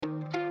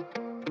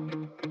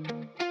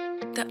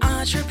The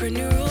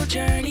Entrepreneurial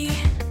Journey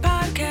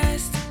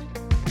Podcast.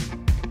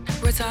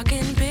 We're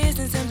talking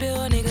business and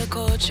building a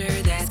culture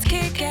that's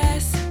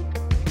kick-ass.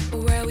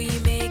 Where we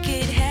make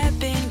it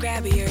happen,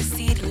 grab your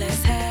seat,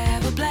 let's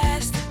have a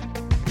blast.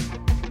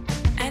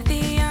 At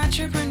the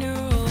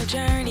Entrepreneurial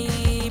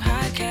Journey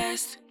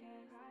Podcast.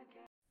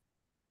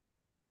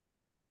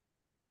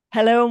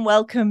 Hello and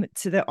welcome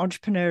to the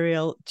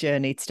Entrepreneurial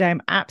Journey. Today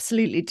I'm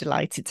absolutely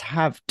delighted to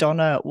have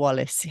Donna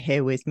Wallace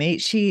here with me.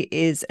 She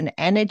is an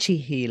energy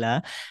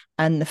healer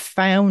and the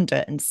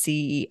founder and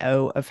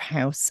CEO of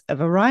House of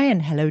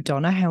Orion. Hello,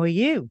 Donna. How are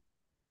you?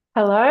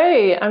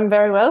 Hello, I'm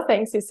very well.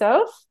 Thanks,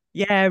 yourself.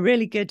 Yeah,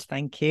 really good.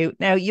 Thank you.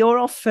 Now, you're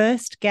our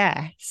first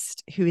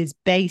guest who is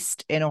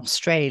based in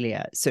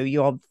Australia, so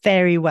you're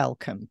very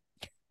welcome.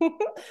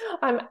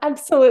 I'm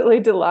absolutely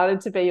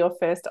delighted to be your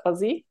first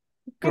Aussie.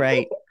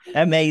 Great.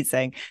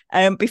 Amazing.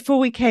 Before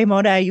we came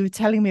on air, you were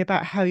telling me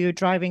about how you were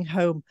driving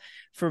home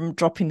from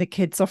dropping the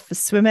kids off for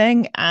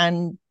swimming,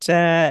 and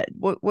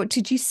what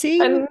did you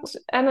see?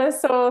 And I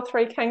saw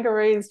 3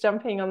 kangaroos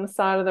jumping on the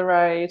side of the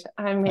road.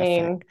 I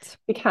mean, Perfect.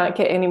 you can't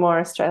get any more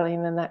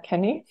Australian than that,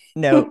 can you?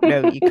 No,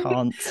 you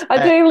can't.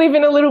 I do live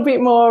in a little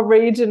bit more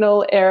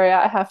regional area,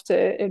 I have to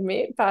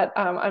admit, but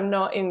I'm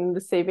not in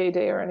the CBD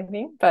or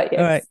anything. But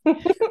yes. All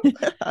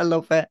right. I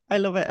love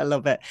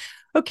it.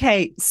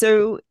 Okay,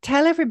 so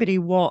tell everybody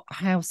what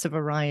House of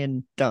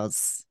Orion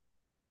does.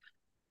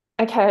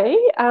 Okay,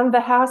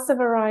 the House of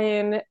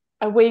Orion,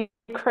 we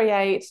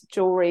create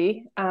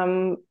jewelry.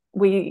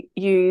 We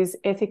use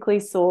ethically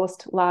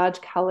sourced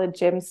large coloured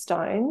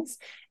gemstones,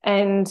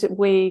 and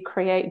we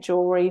create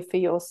jewelry for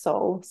your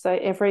soul. So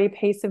every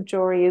piece of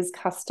jewelry is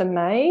custom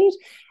made,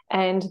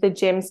 and the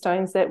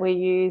gemstones that we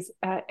use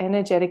are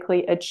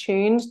energetically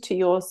attuned to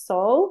your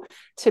soul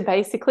to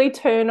basically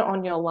turn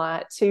on your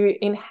light,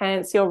 to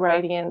enhance your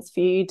radiance,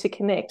 for you to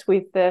connect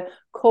with the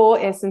core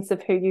essence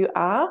of who you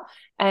are.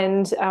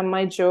 And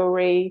my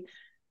jewelry,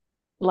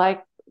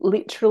 like,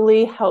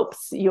 literally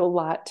helps your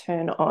light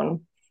turn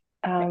on.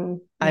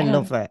 I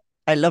love it.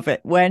 I love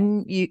it.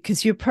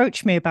 Because you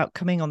approached me about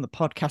coming on the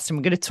podcast, and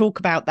we're going to talk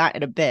about that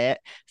in a bit.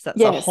 So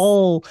that's a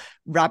whole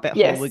rabbit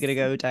hole we're going to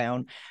go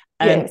down.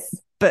 Yes.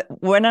 But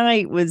when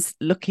I was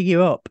looking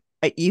you up,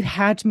 you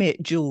had me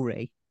at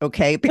jewelry,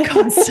 okay?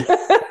 Because do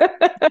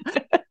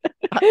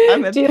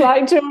you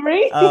like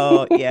jewelry?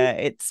 Oh yeah,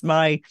 it's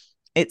my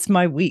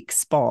weak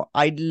spot.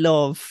 I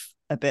love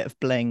a bit of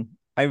bling.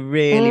 I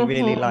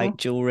really like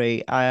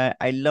jewelry.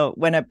 I love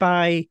when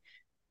I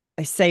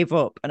save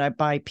up and I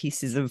buy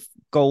pieces of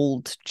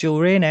gold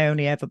jewelry, and I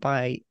only ever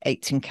buy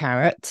 18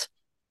 carat.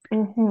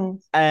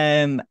 And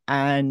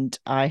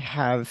I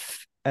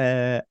have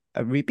a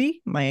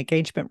ruby, my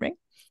engagement ring.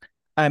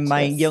 And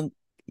my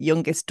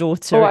youngest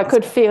daughter. Oh, I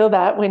could feel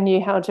that when you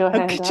held your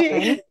hand up.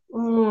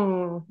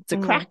 It's a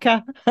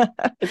cracker.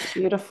 It's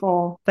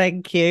beautiful.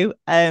 Thank you.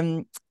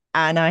 And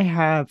I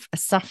have a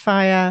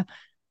sapphire,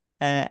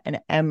 an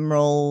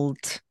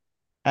emerald,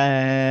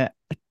 a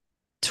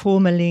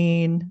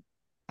tourmaline.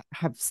 I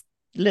have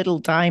little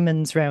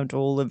diamonds around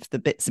all of the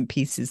bits and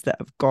pieces that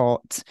I've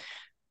got.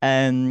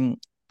 And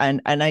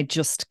I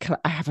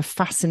have a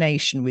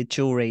fascination with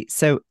jewelry.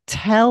 So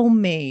tell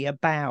me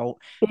about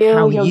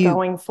how you're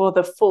going for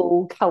the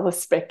full color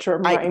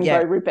spectrum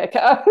rainbow,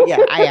 Rebecca. Yeah,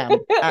 I am.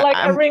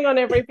 A ring on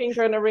every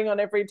finger and a ring on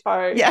every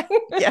toe. Yeah.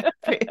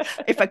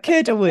 If I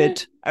could, I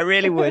would. I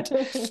really would.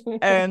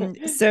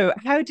 So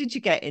how did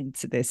you get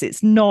into this?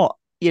 It's not,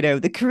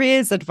 the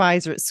careers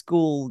advisor at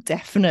school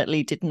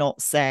definitely did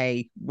not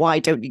say, why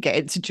don't you get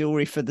into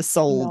jewelry for the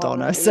soul,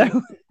 Donna?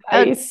 So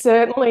I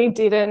certainly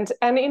didn't.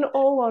 And in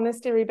all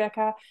honesty,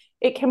 Rebecca,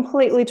 it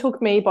completely took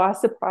me by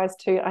surprise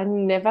too. I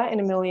never in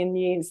a million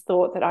years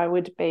thought that I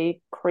would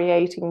be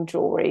creating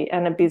jewelry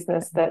and a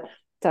business that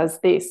does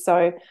this.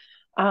 So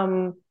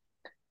do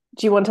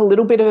you want a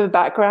little bit of a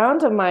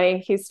background of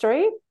my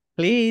history?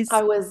 Please.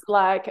 I was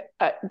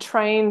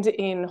trained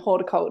in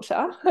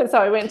horticulture. So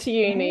I went to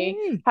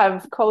uni,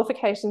 have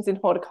qualifications in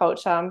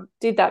horticulture,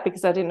 did that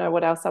because I didn't know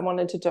what else I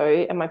wanted to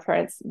do. And my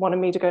parents wanted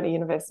me to go to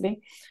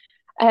university.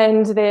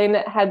 And then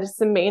had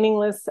some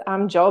meaningless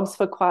jobs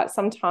for quite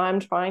some time,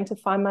 trying to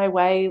find my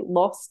way,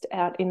 lost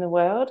out in the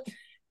world.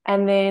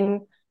 And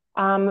then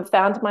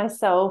found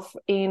myself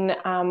in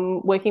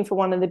working for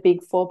one of the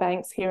big 4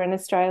 banks here in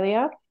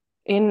Australia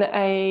in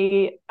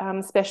a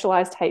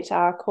specialised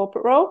HR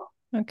corporate role.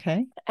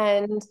 Okay.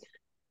 And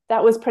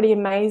that was pretty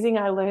amazing.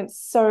 I learned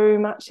so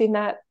much in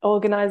that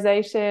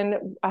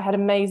organisation. I had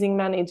amazing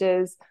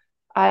managers.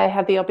 I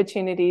had the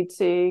opportunity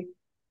to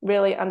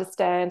really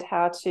understand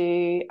how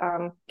to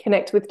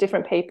connect with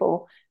different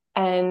people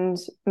and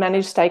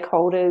manage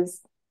stakeholders.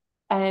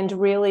 And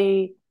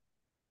really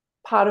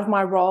part of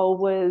my role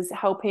was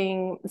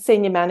helping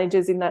senior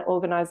managers in that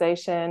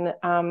organisation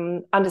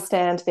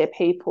understand their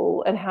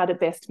people and how to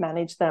best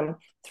manage them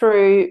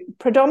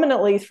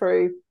predominantly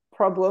through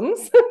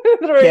problems,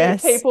 through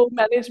people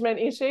management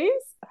issues,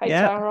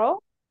 HR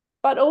role,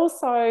 but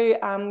also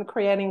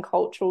creating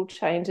cultural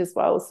change as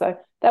well. So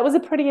that was a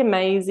pretty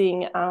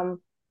amazing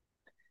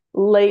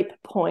leap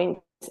point.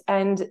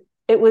 And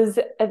it was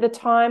at the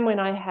time when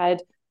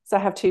so I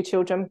have two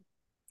children.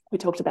 We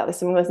talked about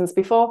this in lessons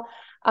before.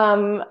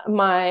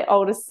 My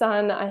oldest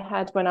son I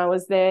had when I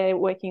was there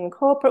working in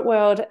corporate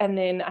world, and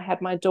then I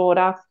had my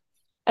daughter.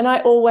 And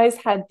I always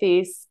had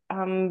this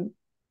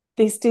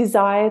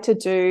desire to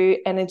do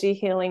energy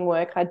healing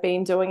work. I'd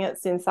been doing it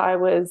since I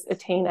was a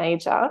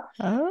teenager,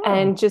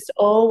 and just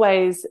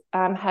always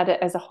had it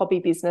as a hobby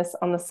business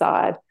on the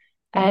side,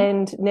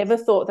 and never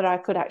thought that I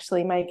could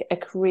actually make a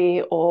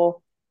career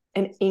or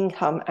an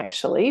income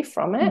actually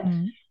from it.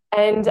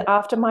 And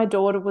after my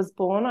daughter was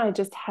born, I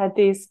just had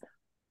this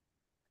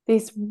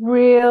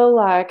real,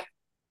 like,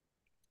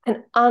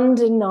 an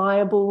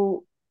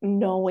undeniable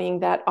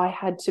knowing that I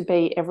had to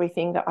be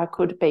everything that I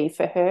could be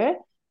for her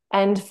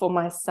and for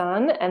my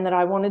son, and that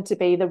I wanted to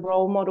be the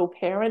role model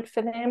parent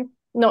for them,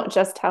 not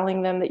just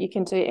telling them that you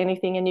can do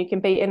anything and you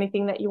can be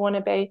anything that you want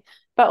to be,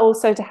 but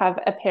also to have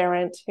a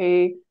parent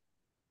who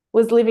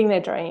was living their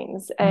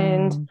dreams.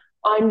 And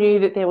I knew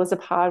that there was a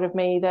part of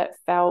me that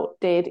felt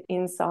dead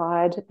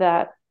inside,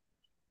 that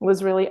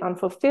was really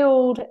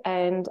unfulfilled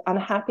and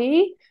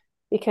unhappy,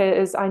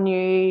 because I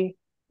knew,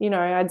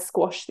 I'd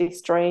squash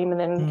this dream and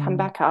then come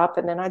back up,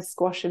 and then I'd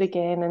squash it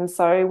again. And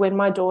so when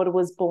my daughter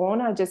was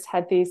born, I just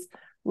had this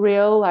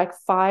real, like,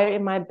 fire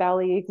in my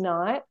belly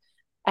ignite,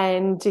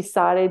 and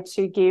decided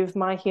to give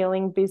my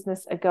healing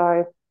business a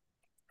go.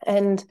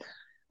 And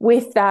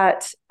with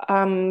that,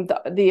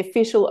 the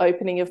official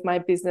opening of my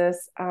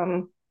business,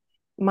 I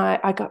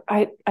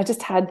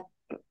just had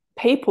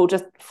people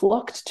just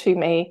flocked to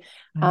me.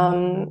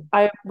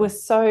 I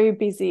was so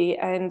busy,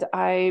 and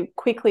I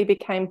quickly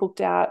became booked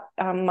out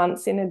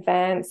months in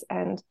advance,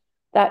 and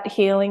that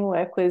healing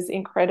work was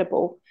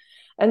incredible.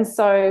 And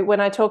so when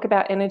I talk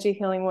about energy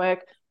healing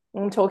work,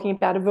 I'm talking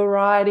about a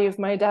variety of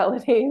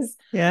modalities,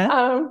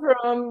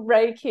 from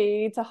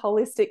Reiki to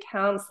holistic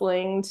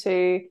counseling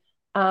to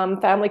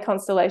family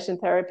constellation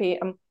therapy,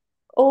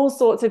 all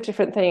sorts of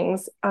different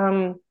things.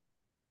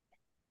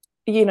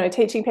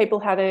 Teaching people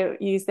how to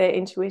use their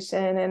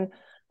intuition and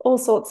all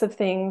sorts of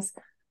things.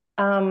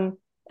 And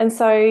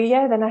so,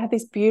 then I had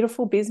this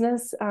beautiful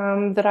business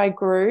that I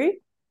grew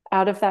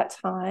out of that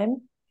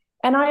time.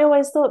 And I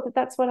always thought that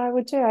that's what I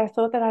would do. I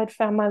thought that I'd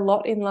found my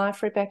lot in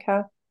life,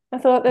 Rebecca. I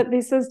thought that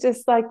this was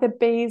just like the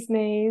bee's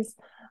knees.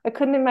 I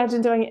couldn't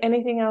imagine doing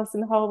anything else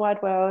in the whole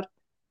wide world.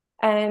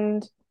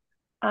 And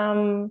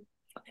so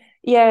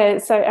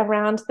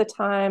around the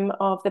time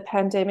of the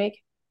pandemic,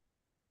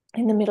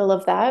 in the middle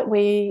of that,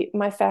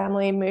 my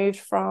family moved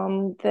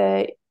from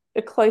the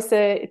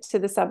closer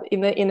to in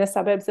the inner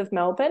suburbs of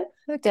Melbourne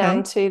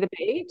down to the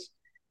beach.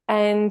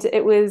 And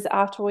it was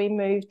after we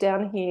moved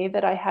down here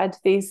that I had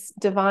this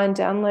divine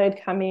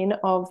download come in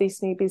of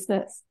this new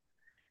business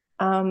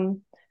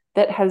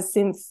that has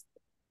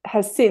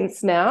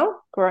since now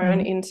grown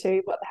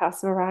into what the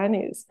House of Orion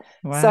is.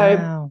 Wow.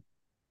 So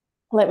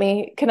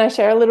can I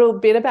share a little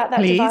bit about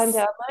that Please. divine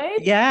download?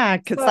 Yeah,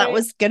 because that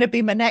was going to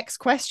be my next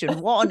question.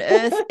 What on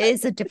earth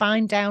is a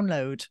divine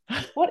download?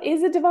 What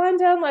is a divine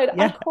download?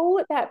 Yeah. I call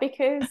it that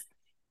because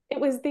it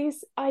was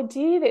this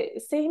idea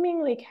that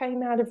seemingly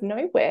came out of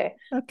nowhere.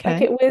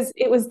 Okay. Like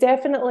it was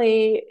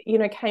definitely,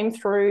 came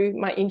through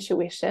my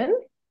intuition.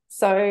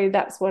 So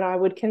that's what I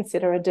would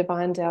consider a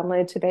divine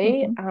download to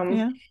be.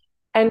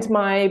 And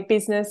my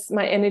business,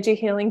 my energy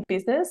healing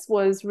business,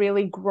 was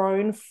really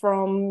grown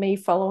from me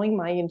following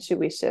my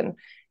intuition.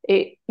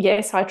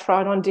 Yes, I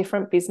tried on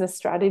different business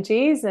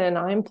strategies, and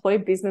I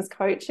employed business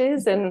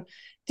coaches and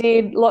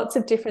did lots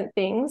of different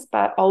things,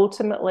 but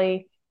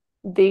ultimately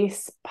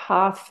this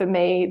path for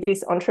me,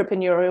 this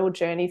entrepreneurial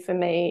journey for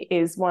me,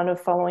 is one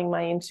of following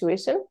my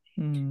intuition.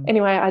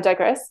 Anyway, I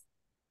digress.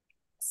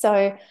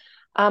 So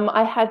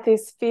I had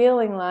this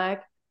feeling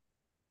like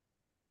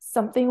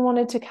something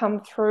wanted to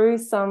come through,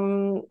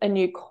 a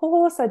new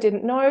course. I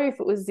didn't know if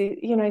it was,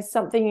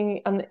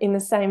 something in the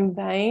same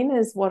vein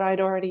as what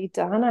I'd already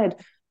done. I'd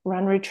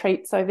run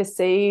retreats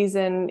overseas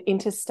and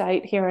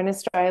interstate here in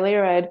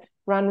Australia. I'd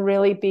run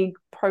really big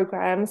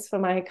programs for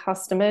my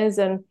customers,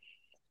 and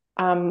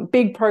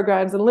big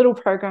programs and little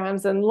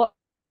programs and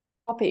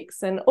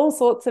topics and all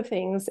sorts of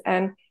things.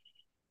 And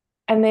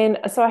then,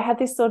 so I had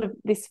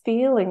this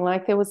feeling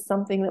like there was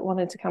something that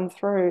wanted to come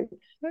through.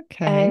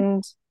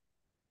 Okay.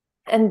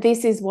 And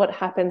this is what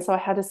happened. So I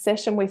had a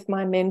session with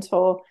my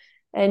mentor,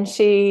 and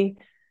she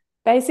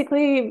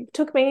basically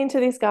took me into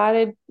this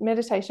guided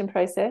meditation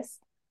process.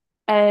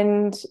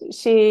 And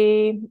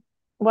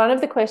one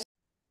of the questions,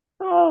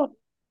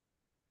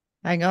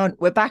 hang on,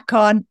 we're back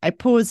on. I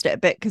paused it a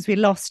bit because we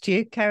lost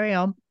you. Carry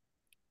on.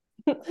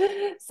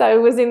 So I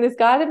was in this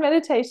guided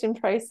meditation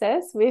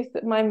process with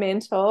my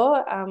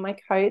mentor, my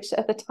coach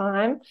at the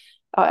time.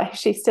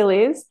 She still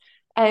is.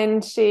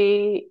 And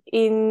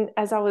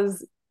as I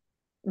was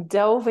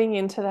delving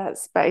into that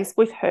space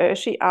with her,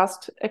 she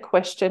asked a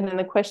question, and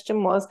the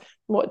question was,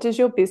 what does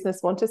your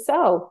business want to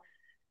sell?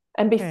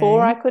 And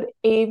before I could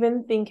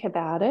even think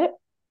about it,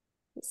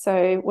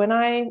 so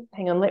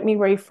hang on, let me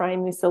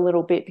reframe this a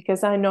little bit,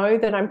 because I know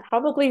that I'm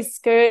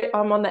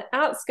on the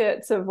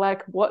outskirts of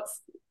like what's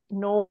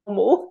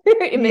normal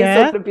in these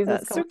sort of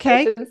business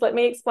conversations. Okay. Let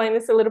me explain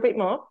this a little bit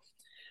more.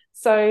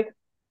 So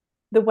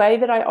the way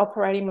that I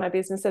operate in my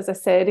business, as I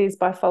said, is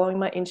by following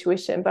my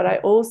intuition. But I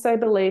also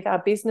believe our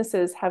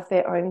businesses have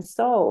their own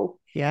soul.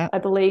 Yeah. I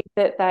believe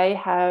that they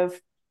have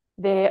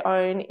their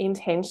own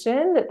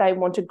intention, that they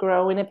want to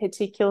grow in a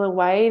particular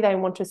way. They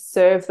want to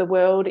serve the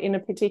world in a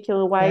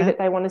particular way, that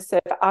they want to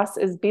serve us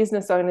as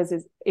business owners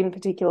in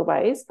particular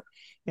ways.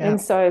 Yeah.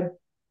 And so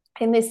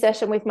in this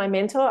session with my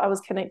mentor, I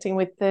was connecting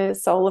with the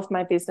soul of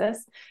my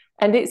business,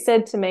 and it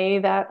said to me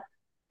that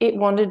it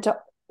wanted to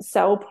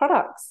sell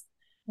products.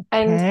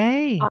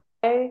 Okay. And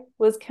I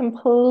was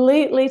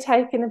completely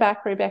taken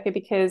aback, Rebecca,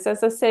 because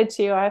as I said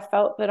to you, I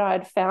felt that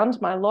I'd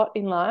found my lot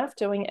in life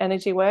doing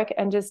energy work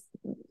and just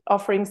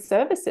offering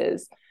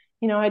services.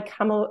 You know, I'd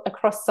come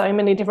across so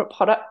many different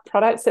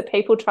products that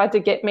people tried to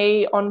get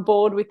me on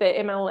board with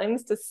their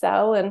MLMs to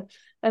sell, and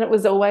it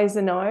was always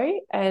a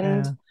no.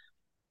 And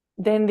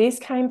then this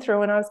came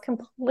through and I was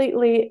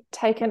completely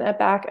taken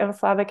aback and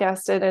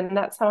flabbergasted. And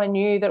that's how I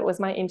knew that it was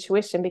my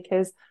intuition,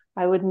 because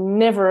I would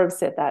never have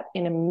said that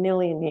in a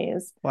million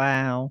years.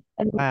 Wow.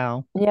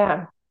 Wow.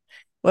 Yeah.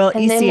 Well,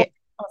 and you see,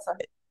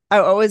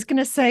 I was going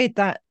to say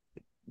that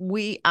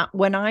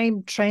when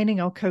I'm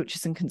training our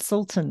coaches and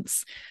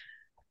consultants,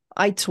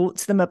 I talk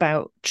to them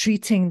about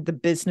treating the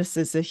business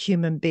as a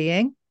human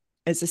being,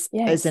 as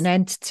an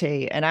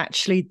entity, and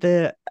actually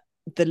the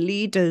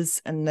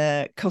leaders and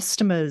the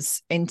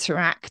customers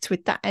interact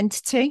with that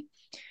entity.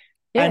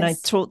 Yes. And I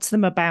talk to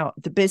them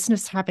about the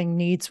business having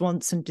needs,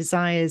 wants, and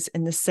desires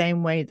in the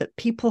same way that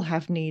people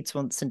have needs,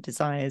 wants, and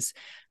desires.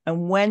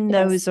 And when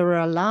those are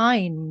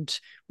aligned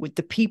with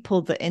the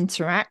people that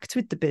interact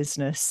with the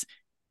business,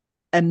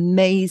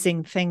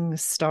 amazing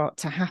things start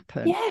to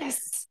happen.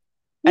 Yes.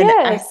 And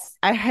yes.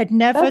 I had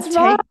never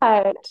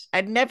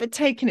I'd never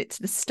taken it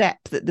to the step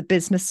that the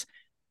business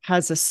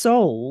has a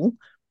soul,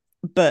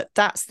 but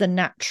that's the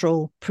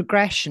natural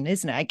progression,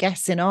 isn't it? I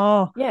guess in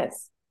our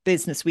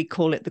business, we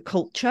call it the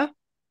culture.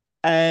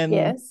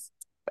 Yes.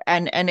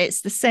 And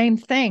it's the same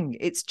thing.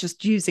 It's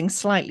just using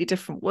slightly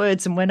different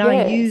words. And when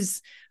I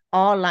use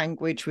our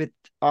language with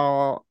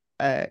our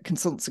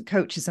consultants and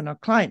coaches and our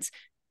clients,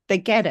 they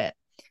get it.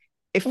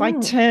 If I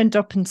turned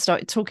up and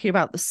started talking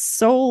about the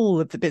soul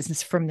of the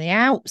business from the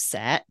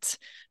outset,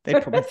 they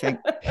probably think,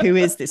 who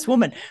is this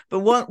woman?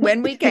 But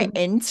when we get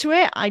into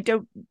it, I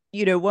don't,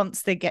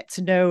 once they get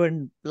to know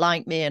and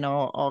like me and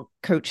our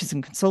coaches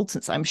and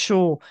consultants, I'm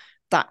sure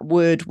that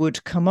word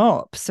would come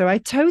up. So I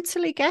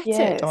totally get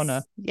it,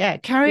 Donna. Yeah,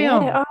 carry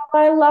on. Oh,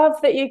 I love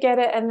that you get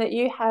it and that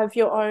you have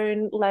your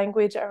own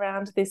language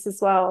around this as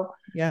well.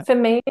 Yeah. For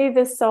me,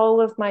 the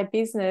soul of my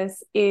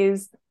business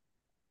is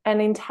an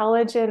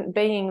intelligent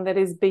being that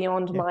is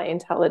beyond my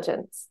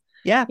intelligence.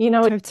 Yeah,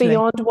 totally. It's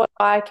beyond what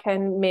I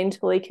can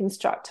mentally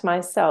construct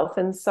myself.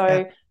 And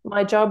so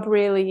my job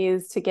really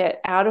is to get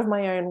out of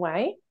my own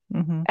way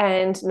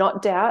and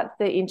not doubt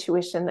the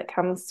intuition that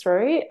comes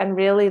through, and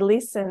really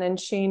listen and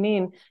tune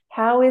in.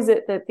 How is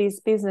it that this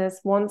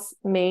business wants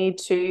me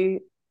to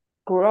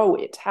grow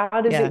it? How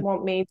does it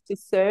want me to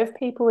serve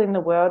people in the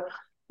world?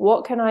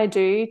 What can I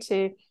do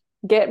to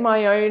get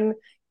my own,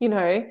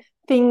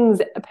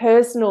 things,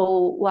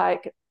 personal,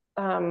 like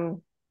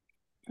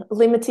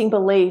limiting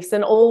beliefs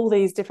and all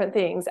these different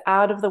things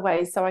out of the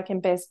way so I can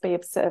best be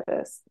of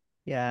service.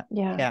 Yeah,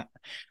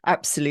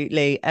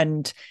 absolutely.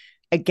 And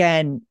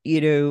again,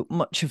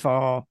 much of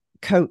our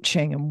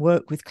coaching and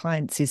work with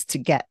clients is to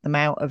get them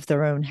out of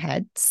their own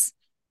heads,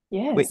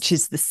 which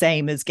is the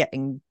same as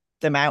getting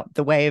them out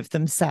the way of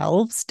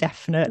themselves,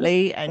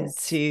 definitely, and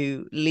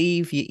to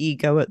leave your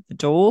ego at the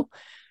door.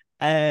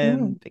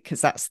 Because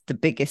that's the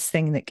biggest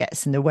thing that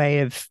gets in the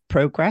way of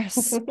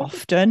progress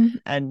often,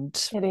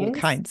 and all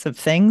kinds of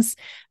things.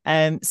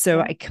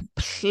 So I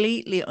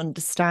completely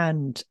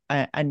understand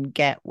and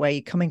get where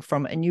you're coming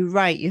from. And you're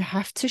right, you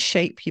have to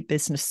shape your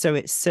business so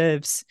it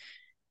serves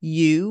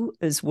you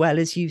as well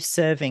as you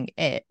serving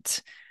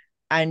it.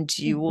 And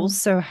you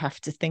also have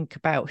to think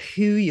about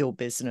who your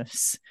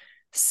business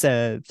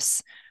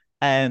serves.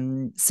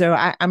 So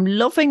I'm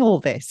loving all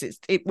this.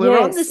 We're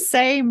on the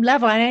same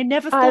level, and I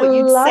never thought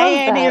you'd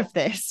say any of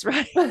this,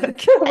 right?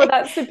 Okay. Well,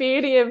 that's the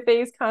beauty of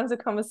these kinds of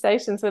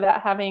conversations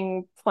without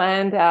having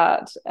planned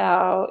out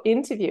our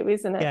interview,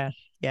 isn't it?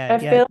 Yeah. I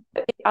feel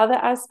that the other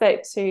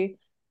aspect to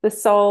the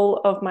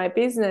soul of my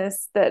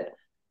business that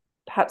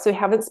perhaps we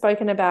haven't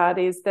spoken about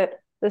is that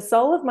the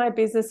soul of my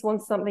business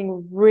wants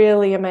something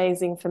really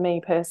amazing for me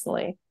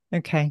personally.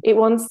 Okay. It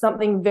wants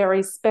something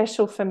very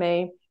special for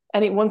me.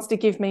 And it wants to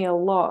give me a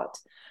lot.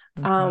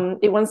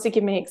 It wants to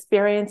give me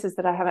experiences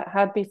that I haven't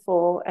had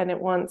before. And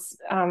it wants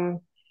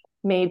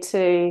me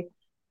to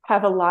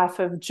have a life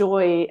of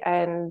joy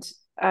and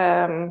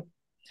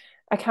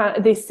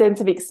this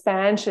sense of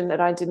expansion that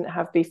I didn't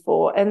have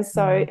before. And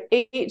so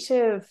each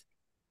of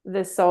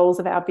the souls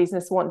of our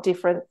business want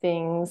different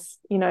things.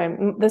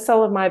 The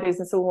soul of my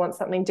business will want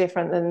something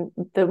different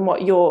than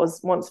what yours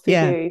wants for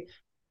you.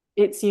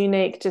 It's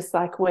unique, just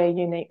like we're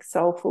unique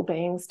soulful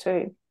beings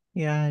too.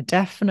 Yeah,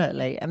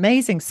 definitely.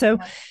 Amazing. So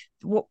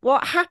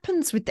what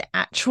happens with the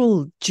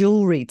actual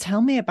jewelry?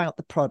 Tell me about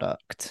the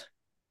product.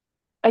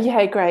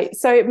 Okay, great.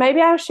 So maybe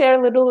I'll share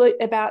a little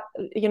about,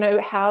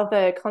 how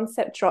the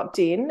concept dropped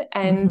in,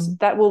 and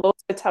that will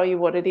also tell you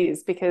what it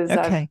is, because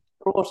I've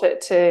brought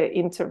it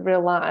into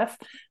real life.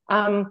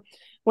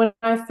 When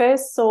I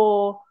first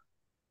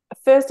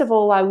of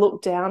all, I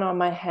looked down on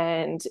my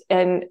hand,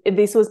 and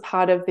this was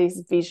part of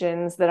these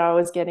visions that I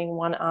was getting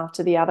one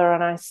after the other.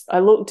 And I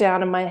looked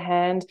down on my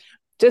hand,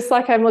 just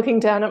like I'm looking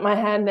down at my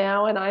hand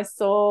now, and I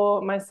saw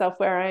myself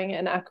wearing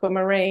an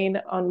aquamarine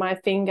on my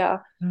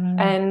finger.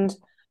 And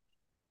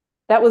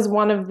that was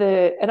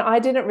and I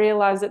didn't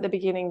realize at the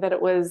beginning that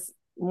it was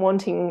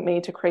wanting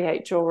me to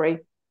create jewelry.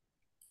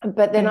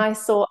 But then I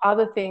saw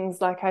other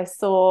things, like I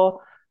saw,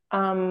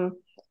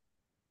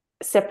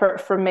 separate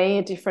from me,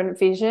 a different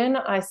vision.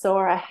 I saw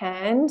a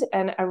hand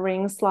and a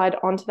ring slide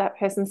onto that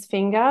person's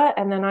finger.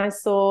 And then I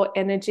saw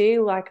energy,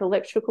 like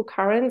electrical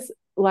currents,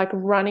 like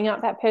running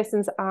up that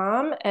person's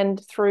arm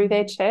and through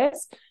their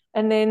chest.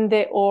 And then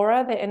their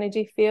aura, their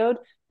energy field,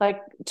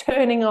 like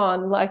turning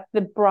on like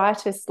the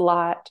brightest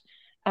light.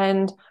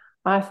 And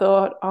I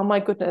thought, oh my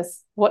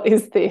goodness, what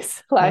is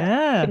this? Like,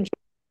 can you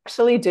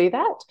actually do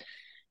that?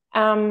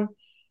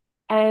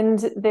 And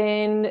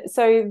then,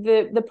 so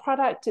the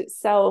product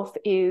itself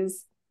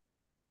is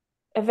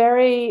a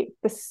very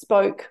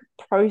bespoke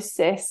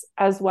process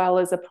as well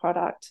as a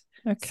product.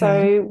 Okay.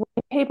 So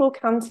when people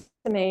come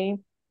to me,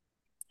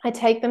 I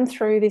take them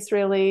through this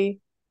really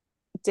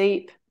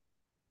deep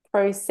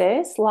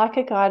process, like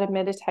a guided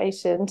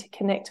meditation, to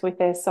connect with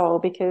their soul,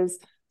 because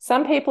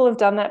some people have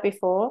done that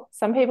before,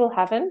 some people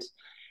haven't.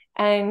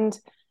 And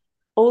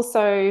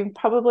also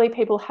probably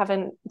people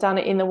haven't done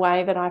it in the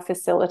way that I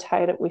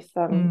facilitate it with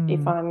them.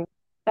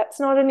 That's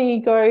not an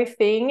ego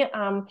thing.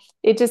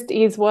 It just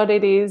is what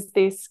it is.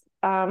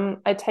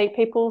 I take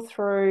people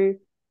through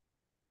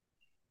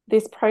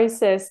this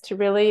process to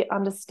really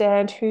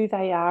understand who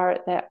they are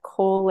at that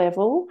core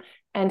level,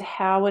 and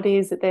how it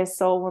is that their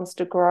soul wants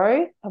to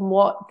grow, and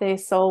what their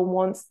soul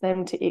wants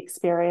them to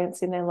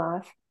experience in their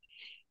life.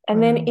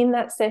 And then in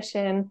that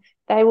session,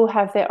 they will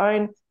have their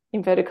own,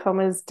 inverted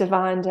commas,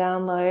 divine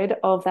download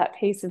of that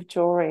piece of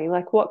jewelry.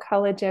 Like, what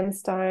color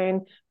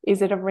gemstone?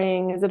 Is it a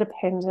ring? Is it a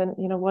pendant?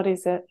 What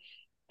is it?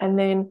 And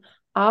then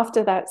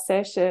after that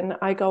session,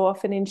 I go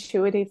off and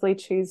intuitively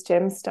choose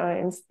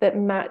gemstones that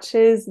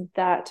matches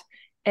that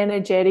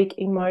energetic,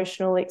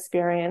 emotional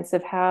experience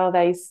of how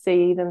they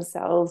see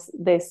themselves,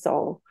 their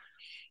soul.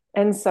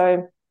 And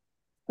so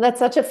that's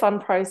such a fun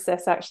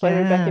process, actually,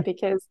 Rebecca,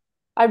 because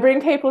I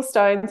bring people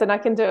stones, and I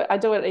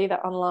do it either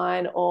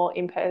online or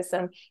in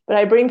person, but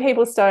I bring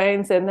people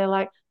stones and they're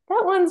like,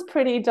 that one's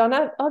pretty,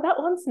 Donna. Oh, that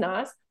one's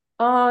nice.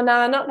 Oh,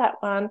 no, not that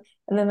one.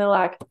 And then they're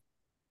like,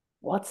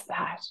 what's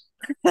that?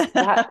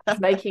 That's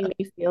making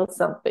me feel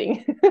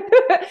something.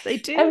 They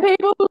do. And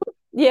people,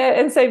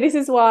 and so this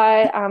is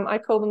why I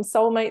call them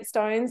soulmate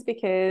stones,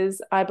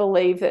 because I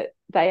believe that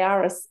they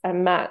are a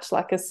match,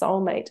 like a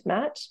soulmate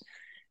match.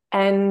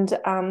 And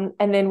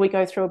then we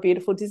go through a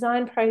beautiful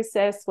design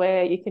process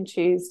where you can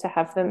choose to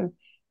have them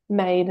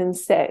made and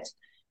set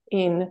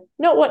in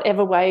not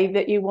whatever way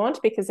that you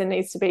want, because there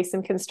needs to be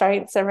some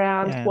constraints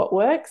around what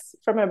works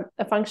from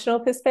a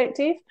functional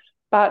perspective.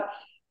 But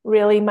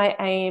really my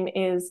aim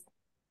is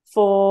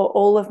for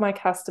all of my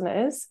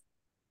customers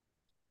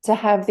to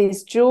have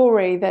this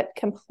jewelry that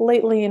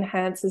completely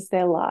enhances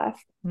their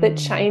life, that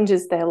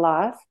changes their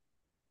life,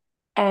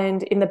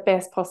 and in the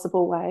best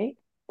possible way,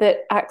 that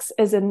acts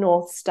as a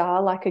North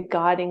Star, like a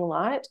guiding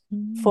light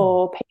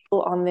for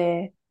people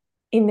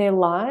in their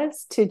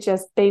lives to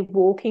just be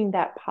walking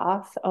that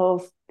path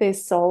of their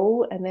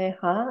soul and their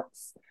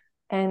hearts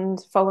and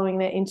following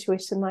their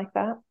intuition like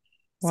that.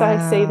 Wow. So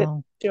I see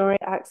that jewelry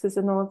acts as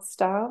a North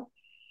Star.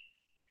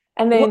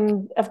 And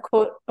then, of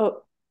course...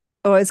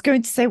 I was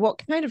going to say,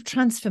 what kind of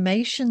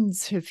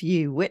transformations have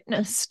you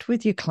witnessed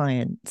with your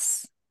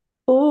clients?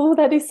 Oh,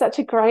 that is such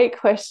a great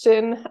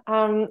question.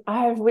 I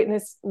have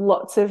witnessed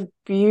lots of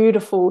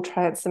beautiful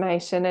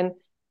transformation,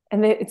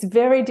 and it's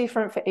very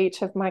different for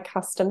each of my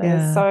customers.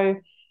 Yeah. So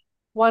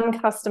one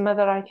customer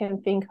that I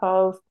can think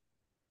of,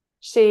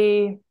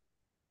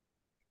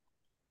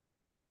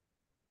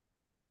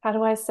 how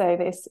do I say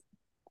this?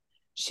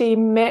 She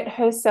met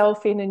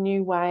herself in a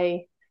new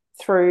way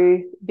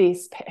through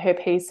her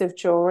piece of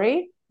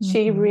jewelry.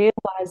 She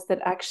realized that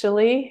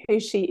actually who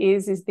she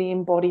is the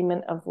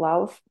embodiment of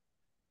love.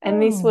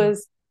 And this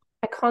was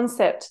a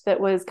concept that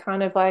was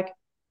kind of like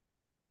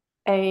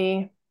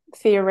a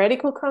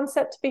theoretical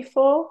concept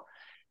before.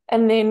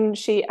 And then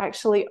she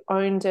actually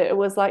owned it. It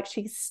was like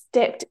she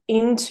stepped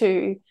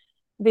into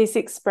this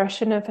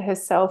expression of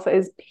herself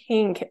as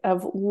pink,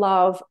 of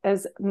love,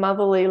 as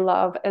motherly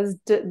love, as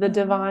the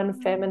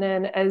divine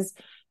feminine, as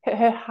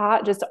her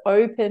heart just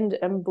opened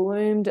and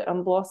bloomed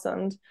and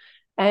blossomed.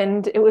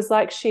 And it was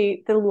like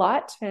the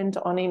light turned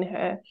on in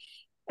her.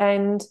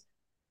 And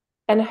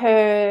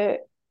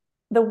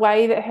the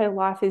way that her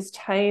life has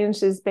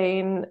changed has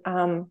been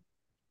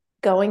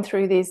going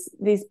through this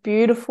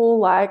beautiful,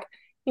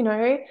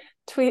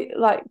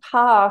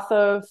 path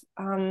of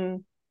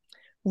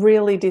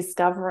really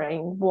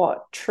discovering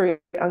what true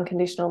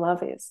unconditional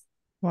love is.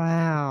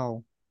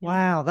 Wow.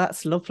 Wow,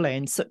 that's lovely.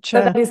 And so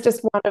that is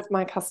just one of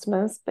my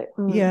customers. But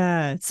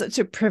yeah, it's such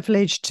a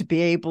privilege to be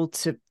able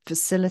to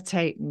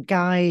facilitate and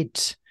guide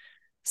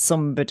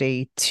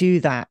somebody to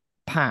that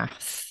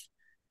path.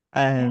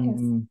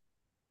 yes.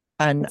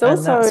 And it's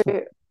also that's,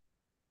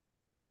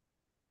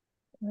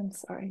 I'm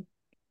sorry.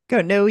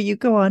 No, you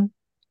go on.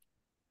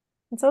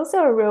 It's also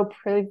a real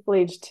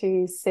privilege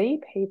to see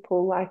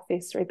people like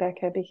this,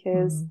 Rebecca,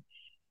 because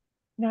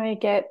I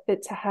get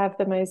that to have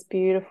the most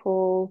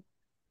beautiful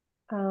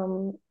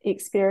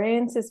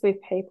experiences with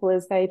people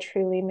as they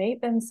truly meet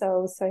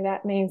themselves. So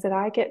that means that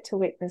I get to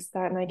witness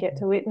that, and I get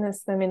to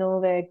witness them in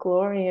all their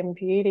glory and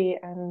beauty.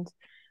 And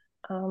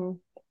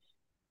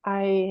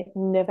I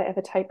never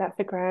ever take that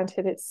for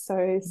granted. It's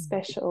so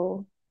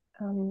special.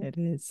 It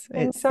is.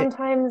 And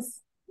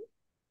sometimes,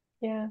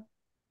 yeah.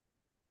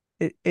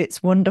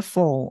 It's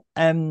wonderful.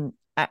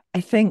 I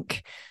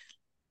think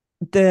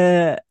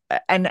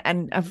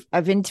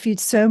I've interviewed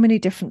so many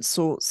different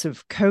sorts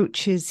of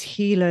coaches,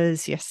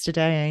 healers.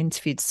 Yesterday I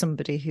interviewed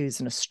somebody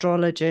who's an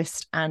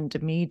astrologist and a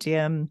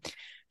medium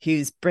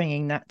who's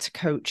bringing that to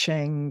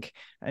coaching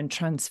and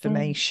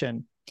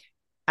transformation.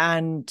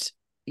 And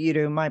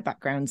my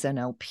background's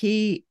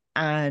NLP,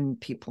 and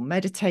people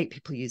meditate,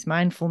 people use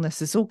mindfulness.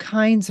 There's all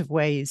kinds of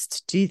ways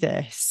to do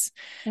this.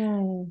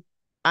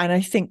 And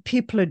I think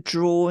people are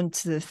drawn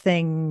to the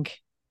thing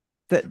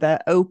that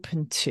they're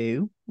open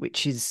to,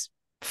 which is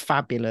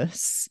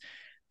fabulous.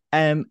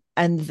 And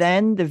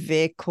then the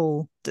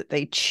vehicle that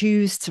they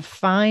choose to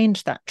find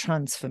that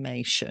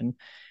transformation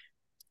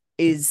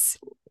is,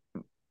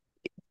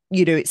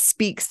 it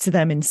speaks to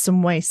them in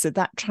some way. So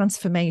that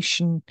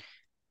transformation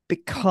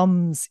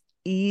becomes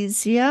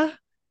easier,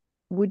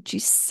 would you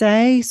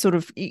say? Sort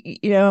of,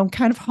 I'm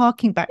kind of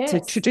harking back to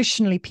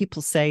traditionally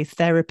people say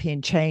therapy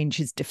and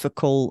change is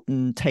difficult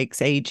and takes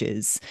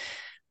ages.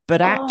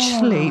 But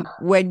actually,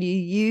 when you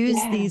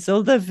use these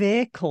other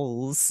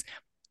vehicles,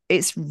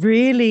 it's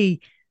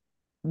really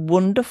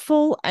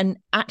wonderful and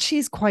actually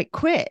is quite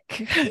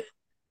quick.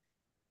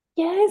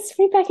 Yes,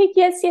 Rebecca.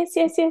 Yes.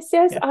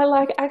 Yeah.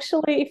 I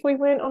actually, if we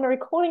weren't on a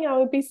recording, I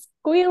would be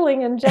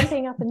squealing and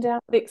jumping up and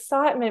down with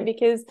excitement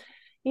because,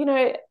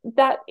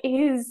 that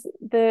is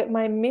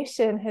my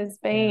mission has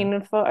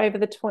been for over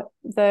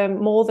the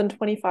more than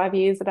 25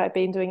 years that I've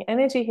been doing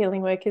energy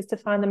healing work, is to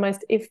find the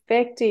most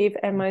effective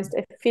and most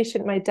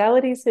efficient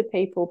modalities for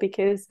people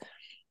because,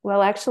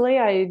 well, actually,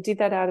 I did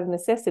that out of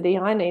necessity.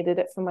 I needed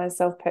it for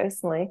myself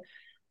personally.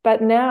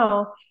 But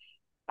now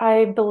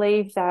I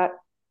believe that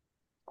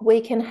we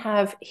can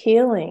have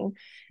healing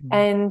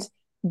and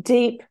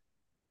deep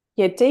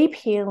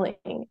healing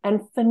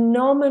and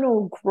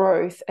phenomenal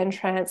growth and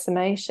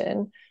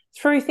transformation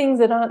through things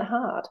that aren't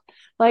hard,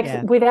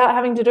 without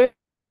having to do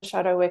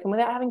shadow work and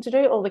without having to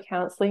do all the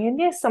counseling. And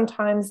yes,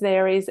 sometimes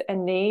there is a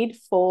need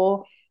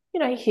for,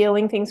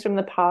 healing things from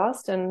the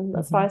past, and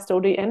that's why I still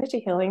do energy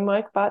healing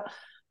work. But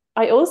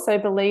I also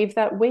believe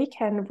that we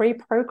can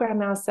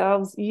reprogram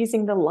ourselves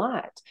using the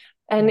light.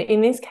 And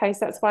in this case,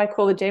 that's why I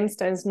call the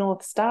gemstones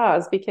North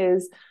Stars,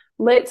 because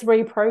let's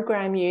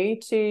reprogram you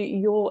to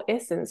your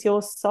essence,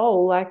 your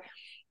soul,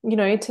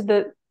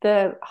 to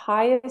the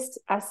highest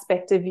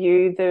aspect of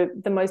you,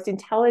 the most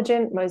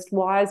intelligent, most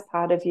wise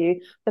part of you,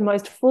 the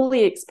most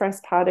fully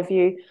expressed part of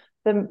you,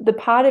 the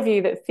part of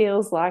you that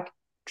feels like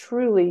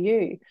truly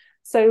you.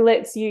 So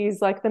let's use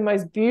the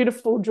most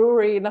beautiful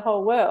jewelry in the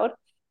whole world.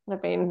 I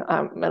mean,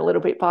 I'm a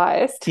little bit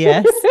biased.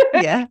 Yes,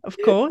 yeah, of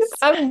course.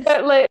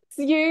 But let's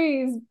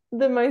use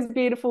the most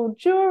beautiful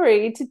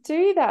jewelry to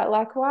do that.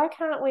 Why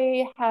can't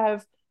we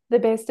have the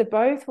best of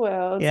both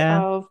worlds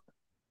of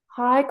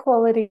high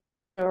quality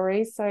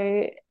jewelry?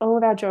 So all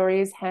of our jewelry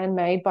is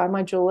handmade by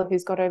my jeweler,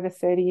 who's got over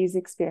 30 years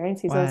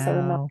experience. He's also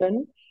in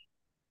Melbourne.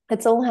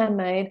 It's all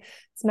handmade.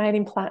 It's made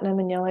in platinum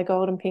and yellow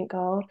gold and pink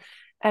gold.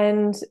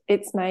 And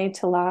it's made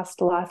to last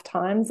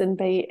lifetimes and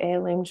be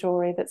heirloom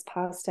jewelry that's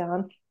passed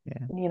down,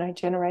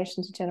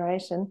 generation to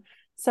generation.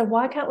 So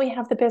why can't we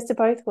have the best of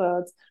both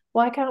worlds?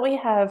 Why can't we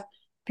have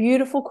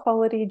beautiful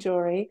quality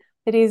jewelry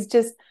that is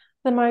just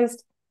the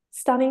most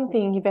stunning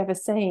thing you've ever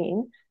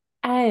seen,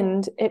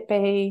 and it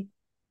be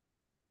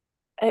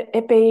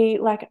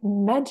like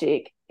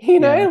magic,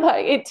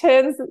 it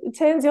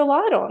turns your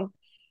light on.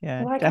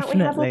 Yeah, why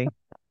definitely.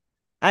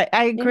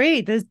 I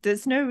agree.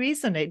 There's no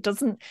reason it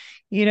doesn't,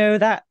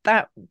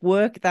 that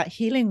work, that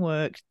healing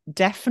work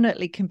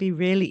definitely can be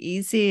really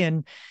easy.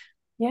 And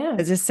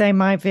as I say,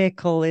 my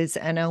vehicle is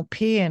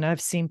NLP, and I've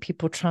seen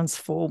people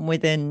transform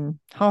within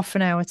half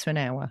an hour to an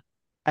hour,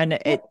 and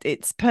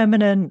it's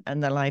permanent,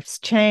 and their life's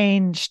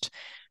changed,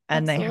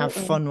 and they have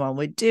fun while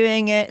we're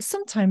doing it.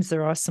 Sometimes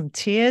there are some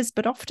tears,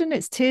 but often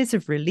it's tears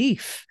of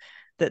relief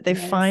that they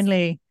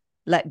finally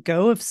let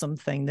go of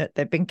something that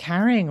they've been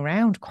carrying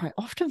around quite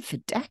often for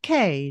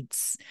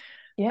decades.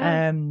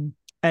 And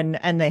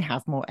they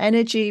have more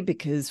energy,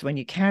 because when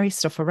you carry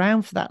stuff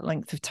around for that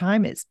length of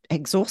time, it's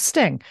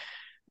exhausting.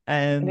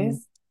 It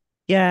is.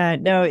 Yeah,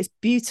 no, it's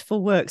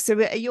beautiful work. So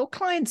are your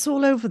clients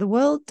all over the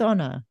world,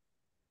 Donna?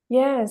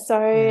 Yeah, so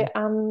Yeah,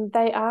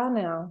 they are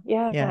now.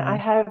 Yeah, I yeah.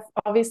 have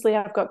obviously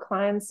I've got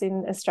clients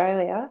in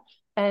Australia,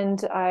 and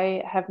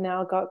I have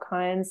now got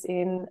clients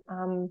in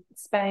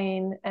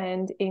Spain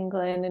and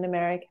England and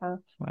America.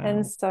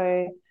 And Wow.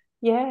 so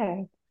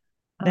yeah,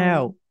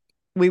 Now, um,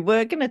 we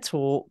were going to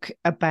talk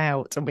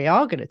about, and we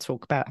are going to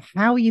talk about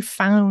how you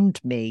found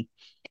me.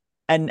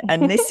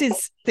 And this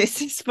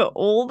is for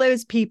all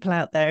those people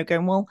out there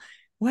going, well,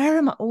 where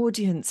are my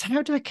audience?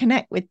 How do I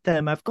connect with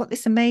them? I've got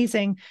this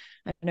amazing,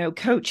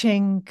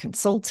 coaching,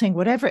 consulting,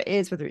 whatever it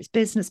is, whether it's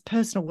business,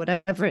 personal,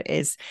 whatever it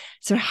is.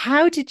 So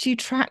how did you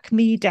track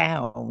me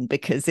down?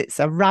 Because it's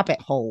a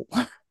rabbit hole.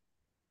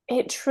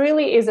 it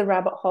truly is a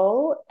rabbit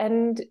hole.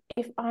 And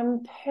if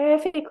I'm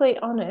perfectly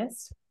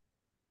honest,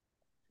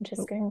 I'm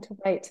just going to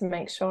wait to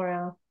make sure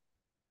our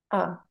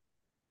ah,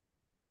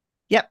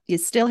 Yep, you're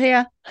still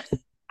here.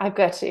 I've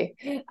got you.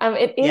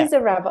 It Yeah. is a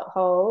rabbit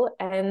hole,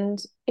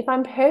 and if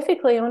I'm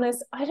perfectly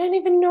honest, I don't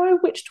even know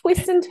which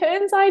twists and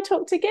turns I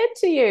took to get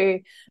to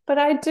you. But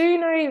I do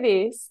know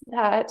this,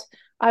 that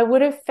I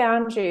would have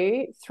found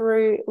you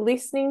through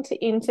listening to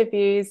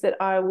interviews that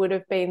I would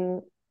have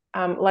been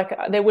like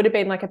there would have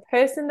been like a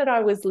person that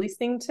I was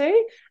listening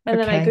to, and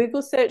then I Okay.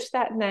 Google searched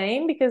that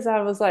name because I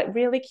was like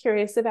really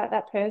curious about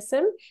that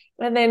person,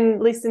 and then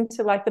listened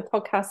to like the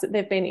podcast that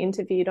they've been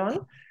interviewed on.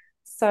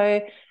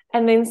 So,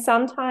 and then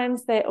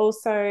sometimes I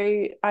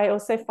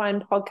also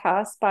find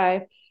podcasts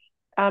by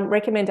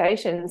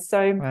recommendations.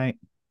 So, Right.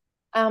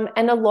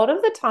 and a lot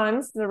of the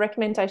times the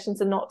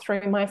recommendations are not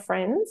through my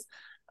friends,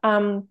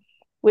 um,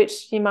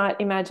 which you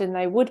might imagine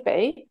they would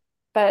be.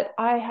 But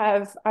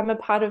I'm a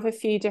part of a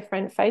few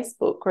different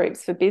Facebook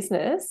groups for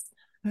business.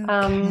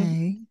 Um,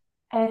 Okay.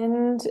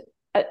 and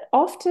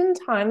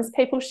oftentimes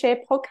people share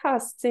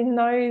podcasts in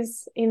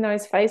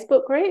those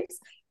Facebook groups.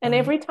 And Right.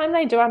 every time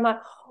they do, I'm like,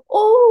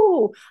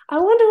 oh, I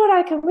wonder what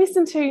I can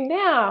listen to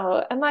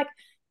now. And like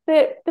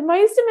the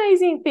most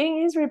amazing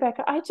thing is,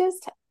 Rebecca, I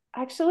just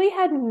actually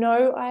had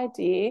no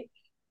idea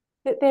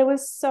that there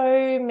was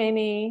so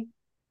many.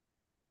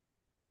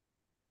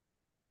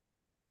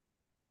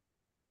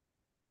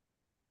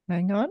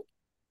 Hang on.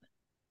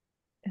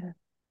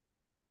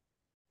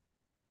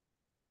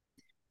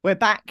 We're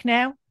back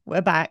now.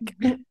 We're back.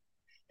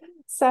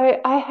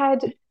 So I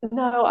had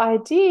no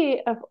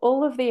idea of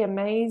all of the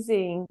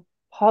amazing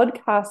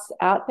podcasts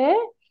out there,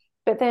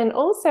 but then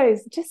also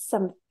just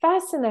some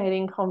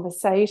fascinating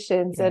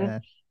conversations. Yeah.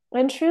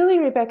 And truly,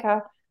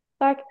 Rebecca,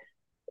 like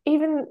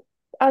even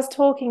us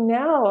talking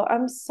now,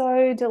 I'm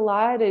so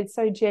delighted,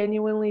 so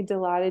genuinely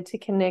delighted to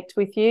connect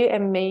with you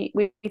and meet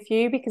with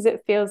you, because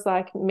it feels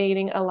like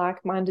meeting a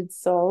like-minded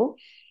soul.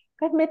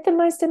 I've met the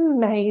most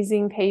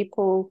amazing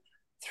people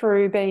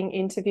through being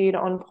interviewed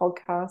on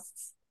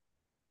podcasts.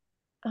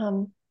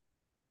 Um,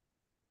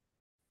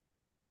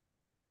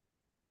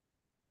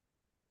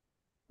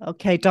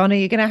 Okay, Donna,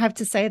 you're going to have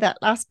to say that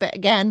last bit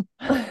again.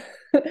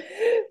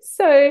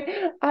 so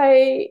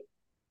I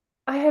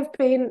I have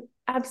been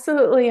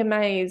absolutely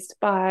amazed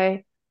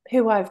by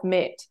who I've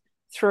met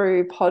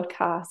through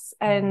podcasts,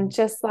 and Mm,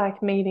 just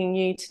like meeting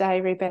you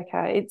today,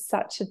 Rebecca, it's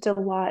such a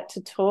delight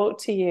to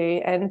talk to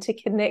you and to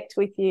connect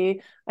with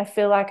you. I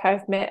feel like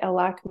I've met a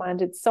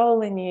like-minded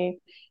soul in you,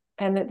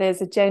 and that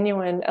there's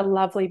a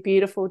lovely,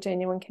 beautiful,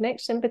 genuine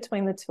connection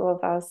between the two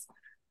of us.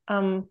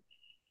 Um,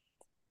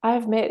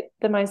 I've met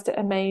the most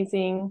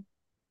amazing,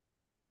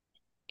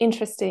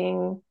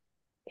 interesting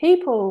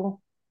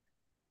people.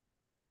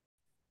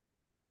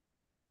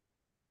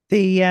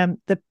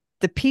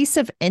 the piece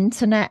of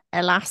internet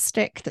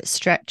elastic that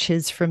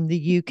stretches from the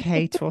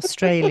UK to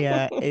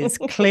Australia is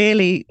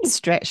clearly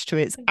stretched to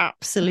its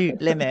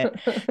absolute limit.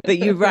 But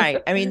you're right.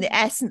 I mean, the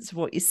essence of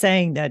what you're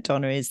saying there,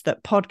 Donna, is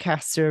that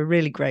podcasts are a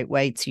really great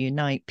way to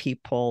unite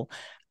people.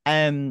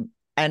 And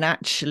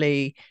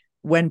actually,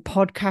 when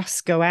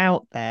podcasts go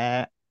out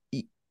there,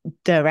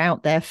 they're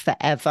out there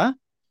forever.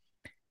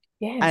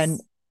 And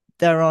Yes,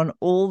 they're on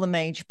all the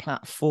major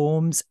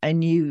platforms,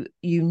 and you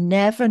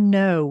never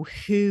know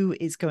who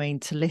is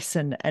going to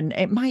listen, and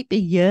it might be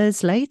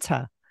years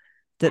later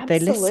that they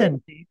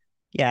listen. absolutely.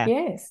 Yeah,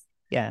 Yes.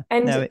 yeah,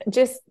 And no,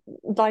 just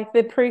like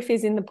the proof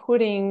is in the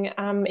pudding,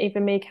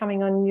 even me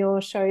coming on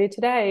your show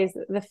today is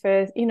the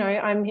first,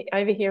 I'm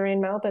over here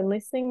in Melbourne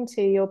listening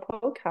to your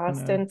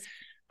podcast, no.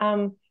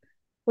 and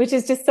which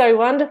is just so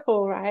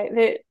wonderful, right?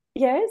 That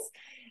yes,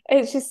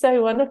 it's just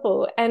so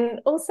wonderful. And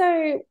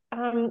also,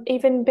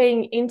 even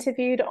being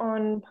interviewed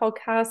on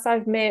podcasts,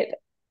 I've met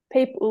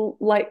people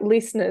like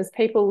listeners,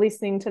 people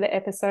listening to the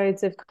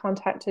episodes have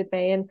contacted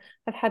me, and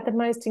I've had the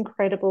most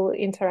incredible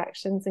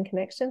interactions and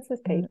connections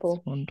with That's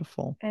people.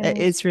 wonderful. It And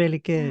is really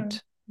yeah.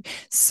 good.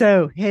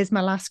 So here's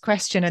my last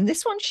question, and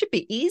this one should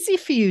be easy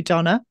for you,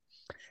 Donna,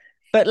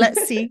 but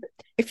let's see.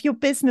 If your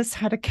business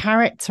had a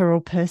character or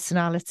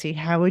personality,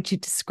 how would you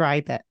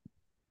describe it?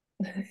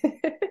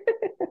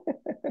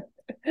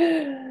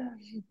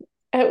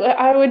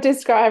 I would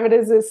describe it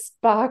as a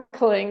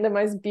sparkling, the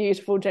most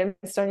beautiful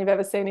gemstone you've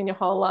ever seen in your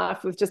whole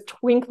life, with just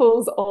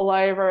twinkles all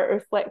over it,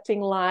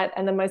 reflecting light,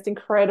 and the most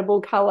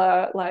incredible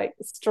color like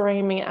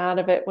streaming out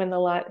of it when the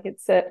light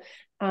hits it.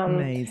 But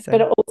Amazing.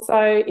 it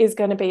also is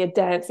going to be a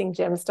dancing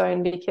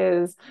gemstone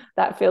because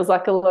that feels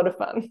like a lot of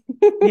fun.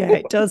 Yeah,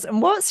 it does.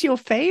 And what's your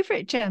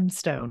favorite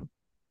gemstone?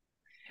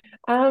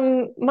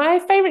 My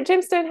favorite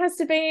gemstone has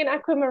to be an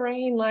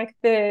aquamarine, like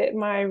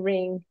my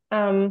ring.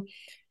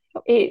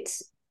 It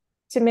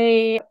to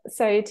me,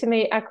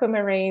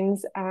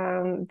 aquamarines,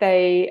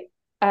 they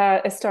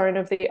are a stone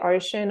of the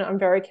ocean. I'm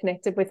very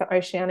connected with the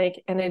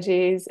oceanic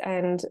energies,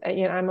 and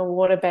I'm a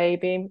water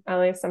baby.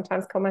 I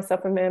sometimes call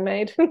myself a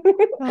mermaid,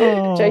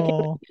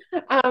 joking.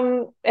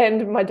 Oh,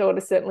 And my daughter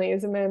certainly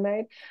is a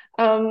mermaid.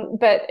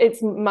 But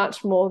it's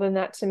much more than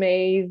that to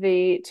me.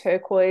 The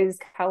turquoise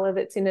color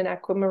that's in an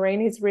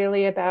aquamarine is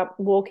really about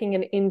walking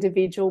an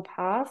individual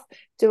path,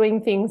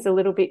 doing things a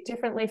little bit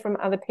differently from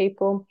other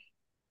people,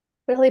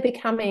 really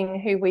becoming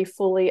who we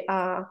fully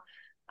are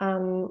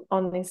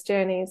on this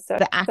journey. So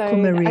the the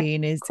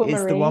aquamarine is the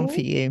one for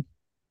aquamarine, you.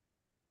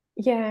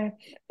 yeah,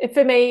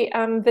 for me,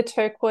 the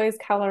turquoise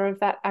color of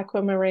that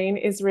aquamarine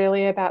is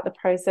really about the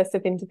process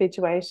of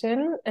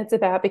individuation. It's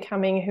about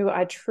becoming who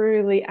I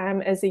truly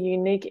am as a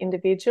unique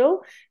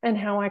individual, and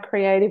how I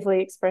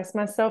creatively express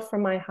myself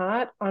from my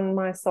heart on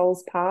my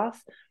soul's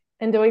path,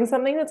 and doing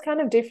something that's kind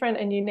of different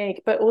and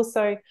unique, but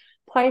also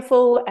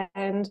playful,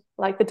 and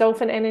like the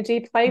dolphin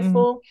energy, Mm.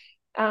 playful,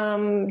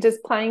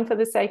 just playing for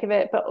the sake of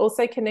it, but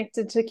also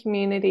connected to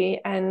community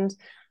and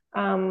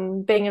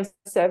being of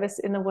service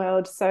in the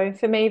world. So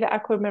for me, the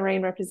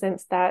aquamarine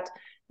represents that.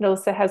 It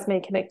also has me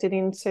connected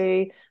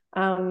into,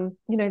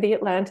 the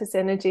Atlantis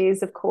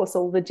energies, of course,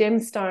 all the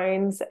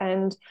gemstones,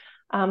 and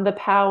the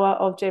power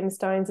of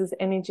gemstones as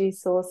energy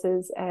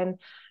sources.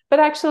 But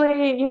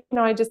actually,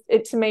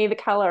 to me, the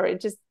color,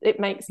 it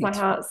makes my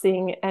Beautiful. heart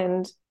sing.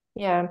 And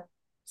yeah,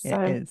 It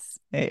so. is.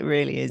 It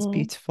really is Mm.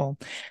 beautiful.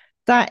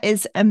 That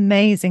is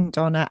amazing,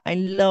 Donna. I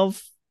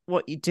love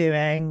what you're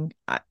doing.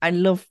 I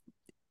love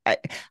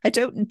I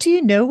don't, do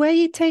you know where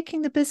you're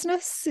taking the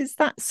business? Is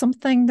that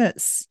something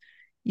that's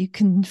you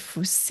can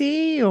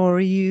foresee, or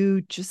are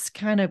you just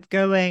kind of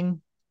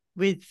going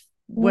with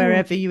Mm.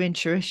 wherever your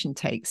intuition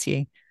takes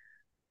you?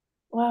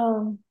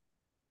 Well,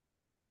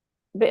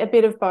 a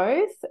bit of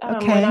both. When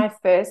Okay. I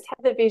first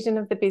had the vision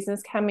of the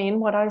business come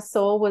in, what I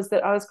saw was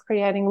that I was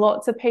creating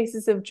lots of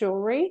pieces of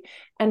jewelry,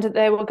 and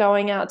they were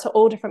going out to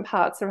all different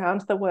parts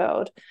around the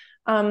world.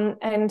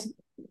 And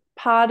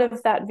part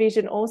of that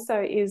vision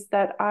also is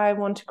that I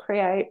want to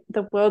create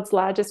the world's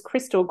largest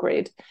crystal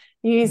grid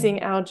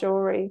using our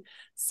jewelry.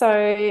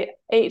 So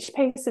each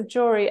piece of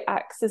jewelry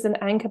acts as an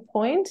anchor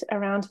point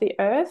around the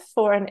earth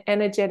for an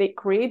energetic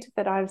grid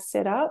that I've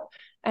set up.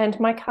 And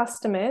my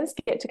customers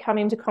get to come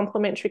into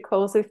complimentary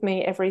calls with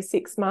me every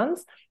 6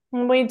 months.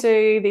 And we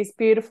do this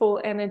beautiful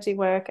energy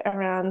work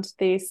around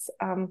this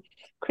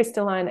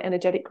crystalline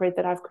energetic grid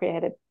that I've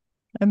created.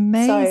 So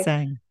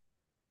Amazing.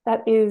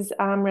 that is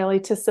really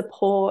to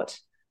support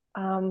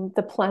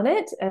the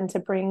planet, and to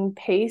bring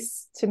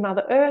peace to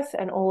Mother Earth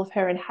and all of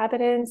her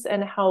inhabitants,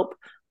 and help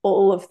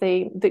all of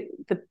the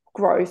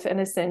growth and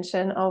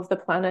ascension of the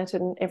planet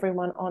and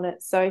everyone on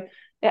it. So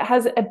it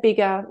has a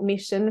bigger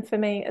mission for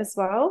me as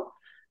well.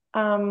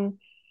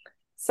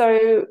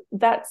 So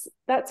that's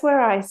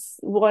where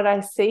what I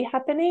see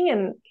happening,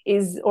 and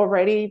is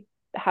already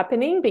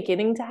happening,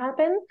 beginning to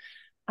happen.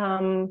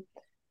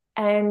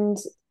 And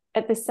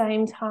at the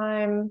same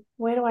time,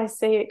 where do I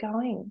see it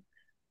going?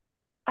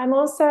 I'm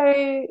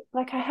also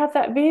like, I have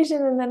that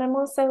vision, and then I'm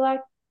also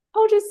like,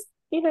 I'll just,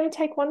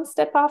 take one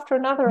step after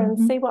another and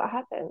Mhm. see what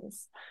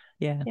happens.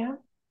 Yeah. Yeah.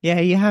 Yeah,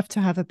 you have to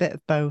have a bit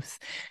of both.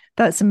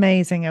 That's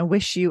amazing. I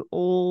wish you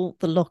all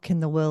the luck in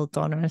the world,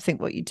 Donna. I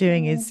think what you're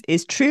doing Mm.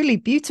 is truly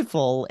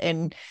beautiful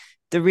in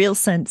the real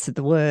sense of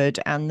the word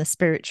and the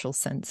spiritual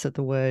sense of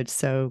the word.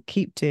 So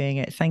keep doing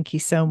it. Thank you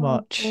so Oh,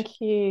 much.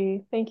 thank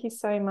you. Thank you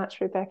so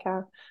much,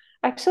 Rebecca.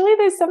 Actually,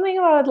 there's something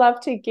I would love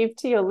to give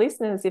to your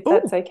listeners, if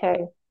that's Oh,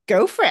 okay.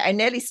 go for it. I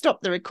nearly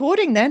stopped the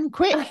recording then.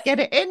 Quick, get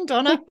it in,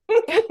 Donna.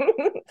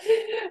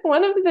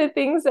 One of the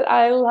things that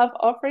I love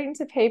offering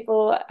to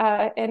people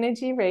are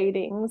energy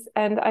readings,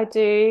 and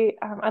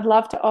I'd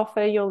love to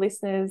offer your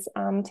listeners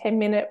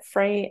 10-minute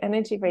free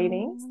energy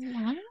readings.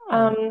 Oh,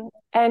 wow.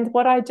 And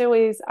what I do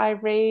is I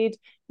read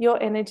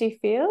your energy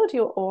field,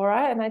 your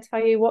aura, and I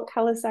tell you what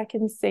colors I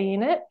can see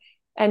in it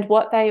and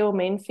what they all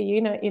mean for you.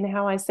 You know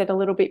how I said a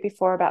little bit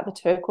before about the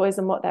turquoise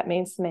and what that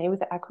means to me with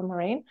the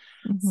aquamarine.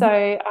 So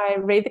Mhm. I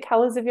read the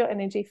colors of your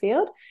energy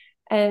field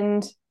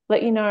and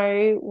let you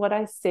know what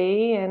I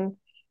see,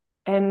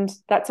 and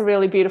that's a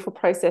really beautiful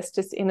process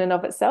just in and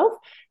of itself.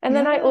 And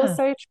then I Yeah.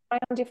 also try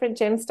on different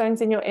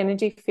gemstones in your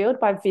energy field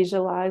by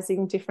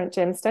visualizing different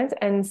gemstones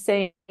and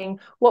seeing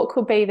what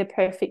could be the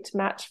perfect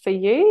match for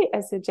you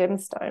as a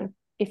gemstone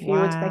if you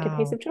were to make a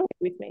piece Wow. of jewelry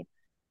with me.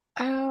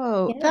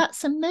 Oh, Yeah.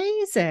 that's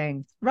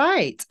amazing.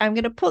 Right. I'm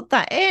going to put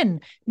that in.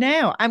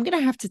 Now, I'm going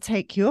to have to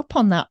take you up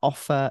on that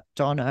offer,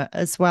 Donna,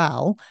 as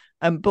well.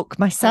 and book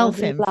myself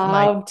in for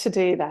my... I would love to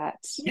do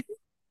that.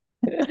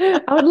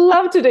 I would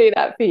love to do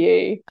that for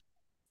you.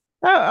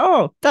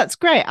 Oh, that's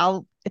great.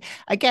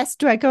 I guess,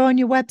 do I go on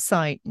your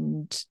website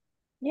and...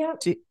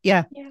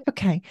 Yeah.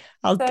 Okay.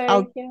 I'll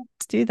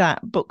do that.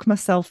 Book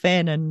myself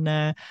in,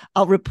 and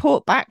I'll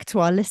report back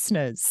to our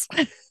listeners.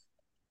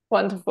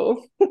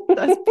 Wonderful.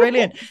 That's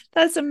brilliant.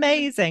 That's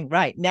amazing.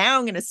 Right, now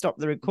I'm going to stop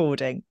the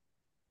recording.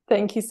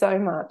 Thank you so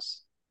much.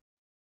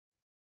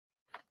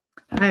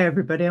 Hi,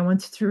 everybody. I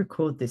wanted to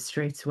record this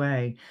straight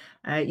away.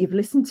 You've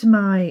listened to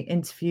my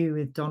interview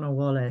with Donna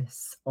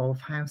Wallace of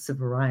House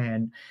of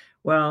Orion.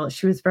 Well,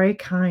 she was very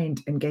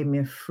kind and gave me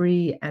a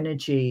free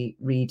energy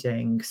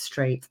reading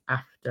straight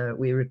after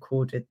we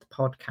recorded the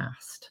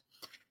podcast.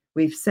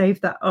 We've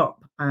saved that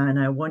up, and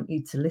I want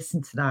you to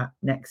listen to that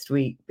next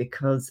week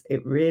because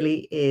it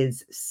really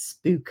is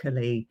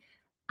spookily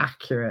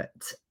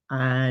accurate.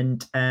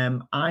 And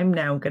I'm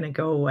now going to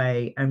go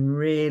away and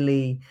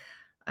really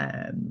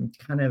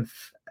kind of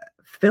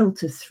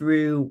filter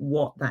through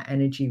what that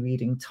energy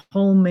reading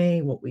told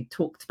me, what we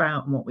talked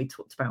about, and what we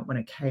talked about when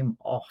I came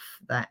off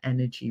that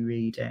energy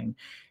reading.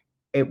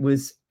 It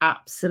was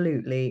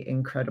absolutely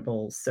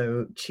incredible.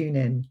 So tune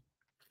in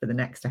for the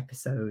next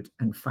episode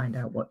and find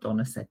out what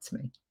Donna said to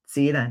me.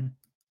 See you then.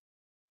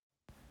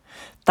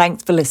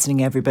 Thanks for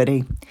listening,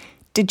 everybody.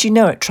 Did you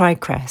know at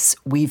TriCrest,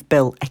 we've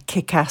built a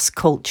kick-ass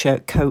culture,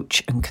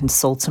 coach and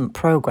consultant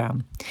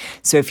program.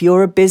 So if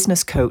you're a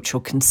business coach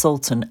or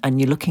consultant and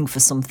you're looking for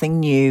something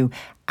new,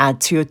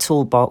 add to your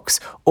toolbox,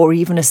 or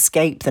even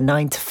escape the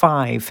 9 to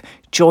 5,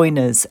 join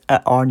us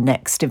at our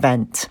next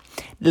event.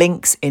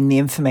 Links in the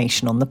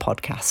information on the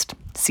podcast.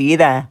 See you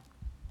there.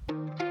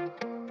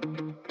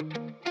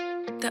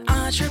 The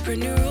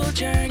Entrepreneurial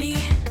Journey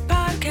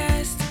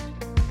Podcast.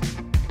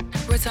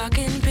 We're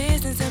talking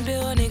business and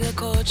building a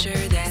culture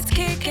that's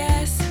kick-ass.